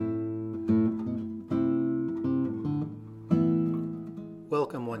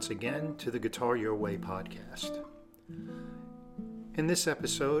once again to the Guitar Your Way podcast. In this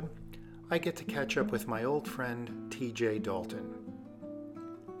episode, I get to catch up with my old friend TJ Dalton.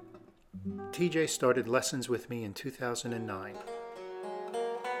 TJ started lessons with me in 2009.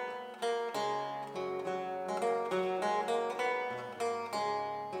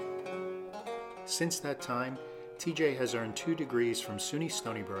 Since that time, TJ has earned 2 degrees from SUNY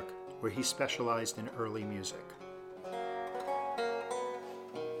Stony Brook, where he specialized in early music.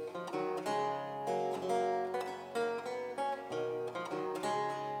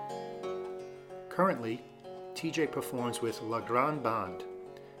 Currently, TJ performs with La Grande Bande,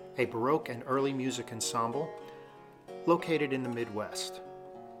 a Baroque and early music ensemble located in the Midwest.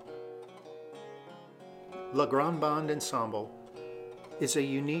 La Grande Bande Ensemble is a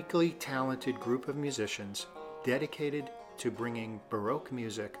uniquely talented group of musicians dedicated to bringing Baroque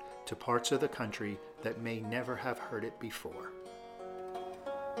music to parts of the country that may never have heard it before.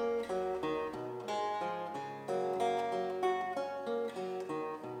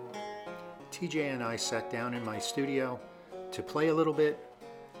 TJ and I sat down in my studio to play a little bit,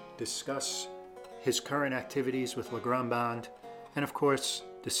 discuss his current activities with La Grande Bande, and of course,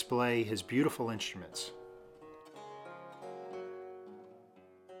 display his beautiful instruments.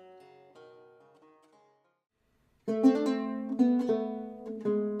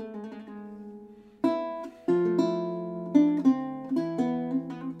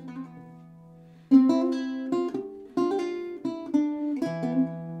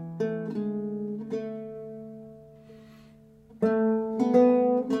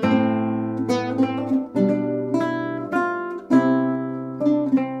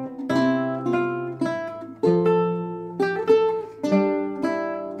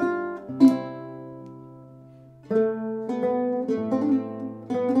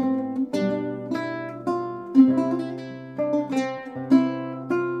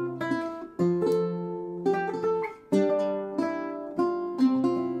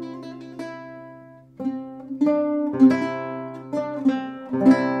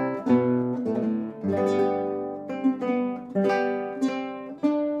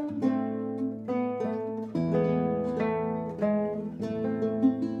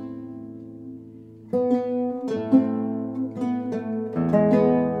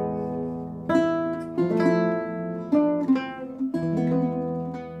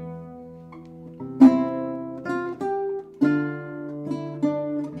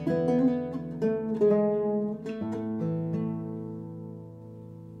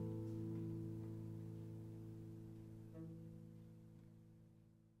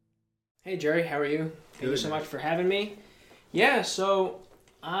 Hey Jerry, how are you? Thank you so much for having me. Yeah, so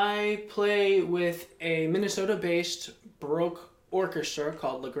I play with a Minnesota-based Baroque orchestra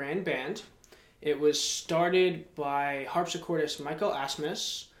called La Grande Bande. It was started by harpsichordist Michael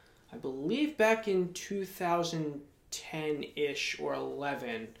Asmus, I believe back in 2010-ish or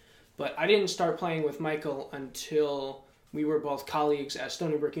 11. But I didn't start playing with Michael until we were both colleagues at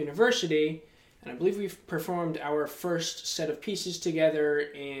Stony Brook University. And I believe we've performed our first set of pieces together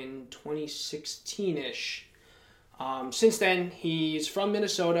in 2016-ish. Since then, he's from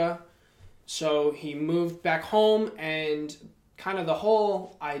Minnesota, so he moved back home, and kind of the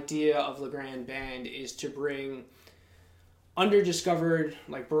whole idea of La Grande Bande is to bring underdiscovered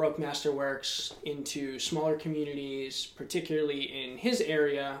Baroque masterworks into smaller communities, particularly in his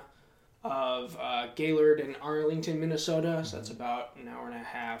area of Gaylord and Arlington, Minnesota. So that's about an hour and a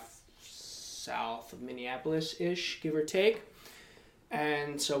half south of Minneapolis-ish, give or take.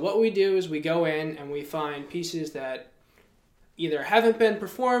 And so what we do is we go in and we find pieces that either haven't been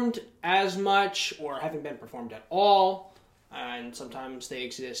performed as much or haven't been performed at all, and sometimes they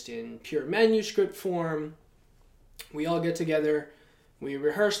exist in pure manuscript form. We all get together, we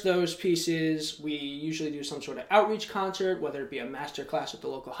rehearse those pieces, we usually do some sort of outreach concert, whether it be a master class at the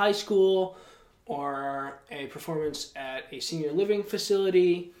local high school or a performance at a senior living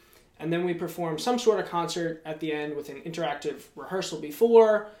facility. And then we perform some sort of concert at the end with an interactive rehearsal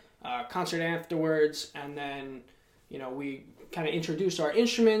before, concert afterwards, and then, we kind of introduce our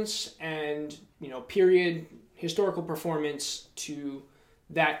instruments and, period historical performance to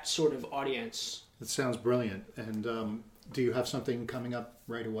that sort of audience. That sounds brilliant. And do you have something coming up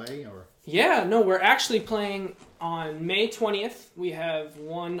right away, or? Yeah, no, we're actually playing on May 20th. We have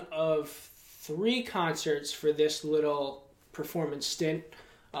one of 3 concerts for this little performance stint.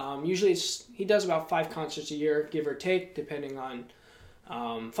 Usually he does about 5 concerts a year, give or take, depending on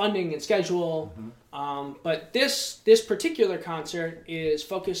funding and schedule. Mm-hmm. But this particular concert is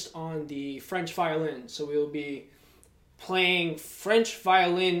focused on the French violin. So we will be playing French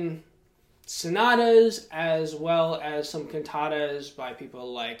violin sonatas as well as some cantatas by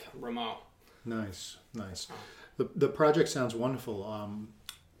people like Rameau. Nice. The project sounds wonderful.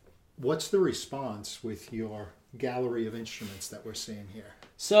 What's the response with your gallery of instruments that we're seeing here?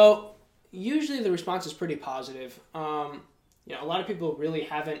 So usually the response is pretty positive. A lot of people really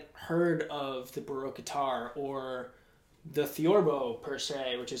haven't heard of the Baroque guitar or the theorbo per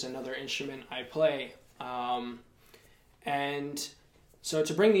se, which is another instrument I play. And so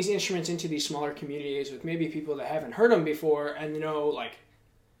to bring these instruments into these smaller communities with maybe people that haven't heard them before and know like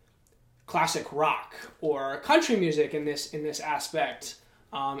classic rock or country music in this aspect,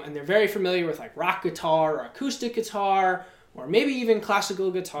 and they're very familiar with like rock guitar or acoustic guitar or maybe even classical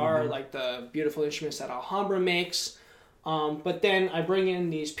guitar, like the beautiful instruments that Alhambra makes. But then I bring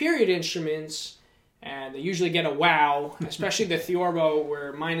in these period instruments, and they usually get a wow, especially the theorbo,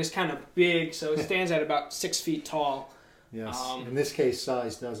 where mine is kind of big, so it stands at about 6 feet tall. Yes. In this case,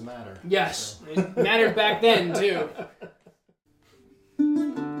 size does matter. Yes, so. It mattered back then too.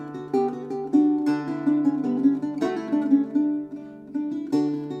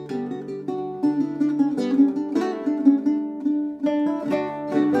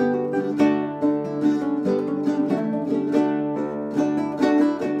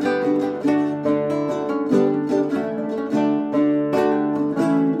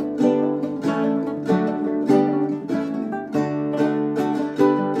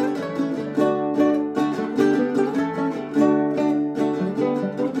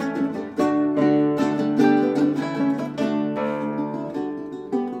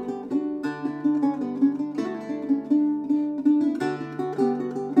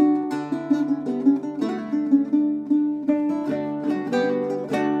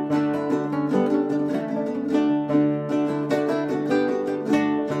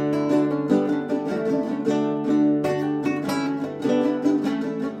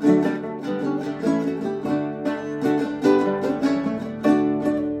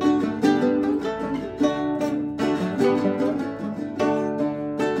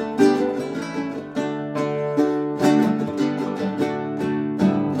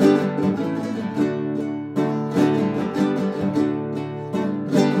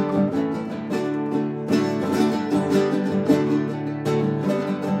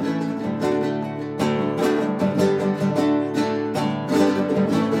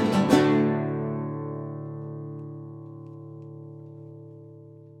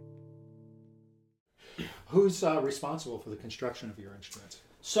 Who's responsible for the construction of your instruments?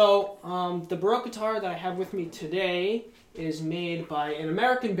 So the Baroque guitar that I have with me today is made by an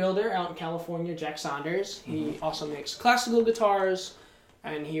American builder out in California, Jack Saunders. He also makes classical guitars,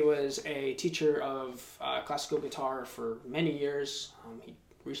 and he was a teacher of classical guitar for many years. He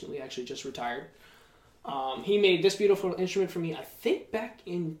recently actually just retired. He made this beautiful instrument for me, I think back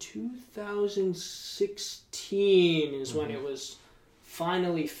in 2016 is when it was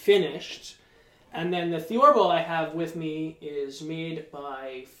finally finished. And then the theorbo I have with me is made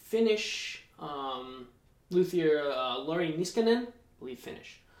by Finnish luthier Lauri Niskanen, I believe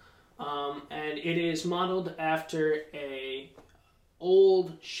Finnish. And it is modeled after a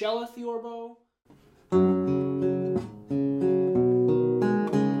old Shella theorbo.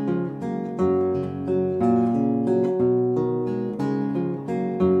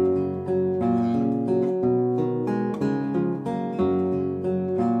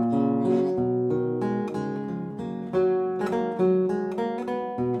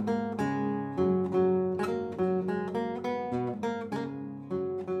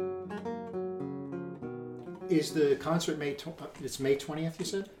 Is the concert it's May 20th, you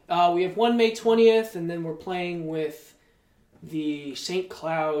said? We have one May 20th, and then we're playing with the St.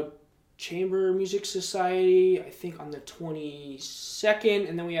 Cloud Chamber Music Society, I think on the 22nd,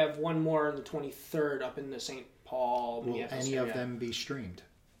 and then we have one more on the 23rd up in the St. Paul. Will any of them be streamed?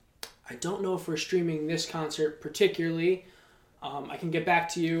 I don't know if we're streaming this concert particularly. I can get back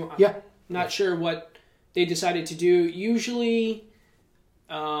to you. I'm not sure what they decided to do. Usually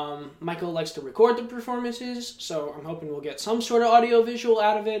Michael likes to record the performances, so I'm hoping we'll get some sort of audio-visual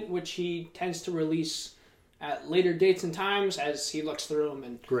out of it, which he tends to release at later dates and times as he looks through them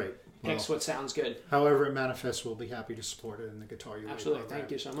and picks what sounds good. However it manifests, we'll be happy to support it in the Guitar UA Absolutely, program.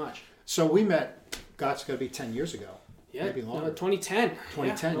 thank you so much. So we met, it's got to be 10 years ago. Yeah, maybe longer. 2010.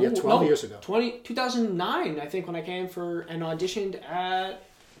 2010, 12 years ago. 2009, I think, when I came for and auditioned at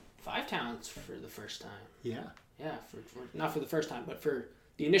Five Towns for the first time. Yeah. Yeah, not for the first time, but for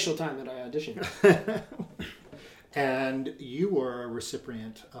the initial time that I auditioned. And you were a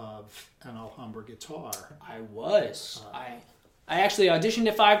recipient of an Alhambra guitar. I was. I actually auditioned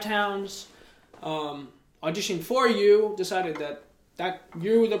at Five Towns, auditioned for you, decided that that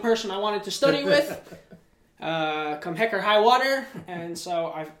you're the person I wanted to study with, come heck or high water. And so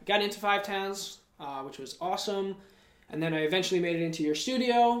I got into Five Towns, which was awesome. And then I eventually made it into your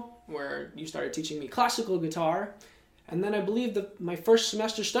studio, where you started teaching me classical guitar. And then I believe my first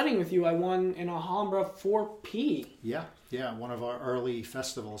semester studying with you, I won an Alhambra 4P. Yeah, one of our early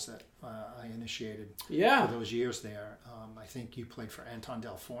festivals that I initiated for those years there. I think you played for Anton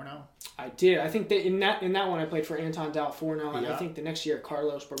Del Forno. I did. I think that in that one I played for Anton Del Forno, and I think the next year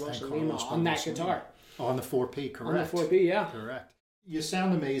Carlos Barbosa Lima on that guitar. On the 4P, correct. On the 4P, yeah. Correct. You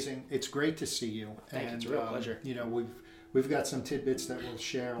sound amazing. It's great to see you. Thank you. It's a real pleasure. You know, we've got some tidbits that we'll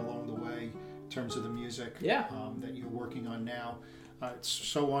share along the way in terms of the music that you're working on now. It's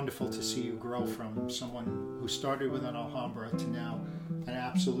so wonderful to see you grow from someone who started with an Alhambra to now an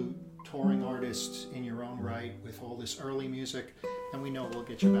absolute touring artist in your own right with all this early music. And we know we'll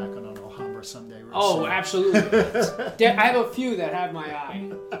get you back on an Alhambra someday. Soon. Absolutely. I have a few that have my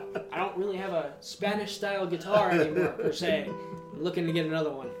eye. I don't really have a Spanish-style guitar anymore, per se. I'm looking to get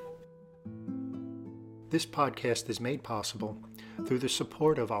another one. This podcast is made possible through the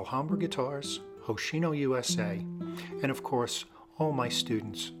support of Alhambra Guitars, Hoshino USA, and of course, all my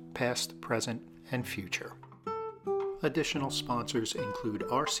students, past, present, and future. Additional sponsors include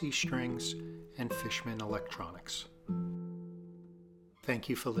RC Strings and Fishman Electronics. Thank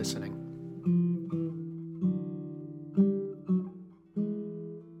you for listening.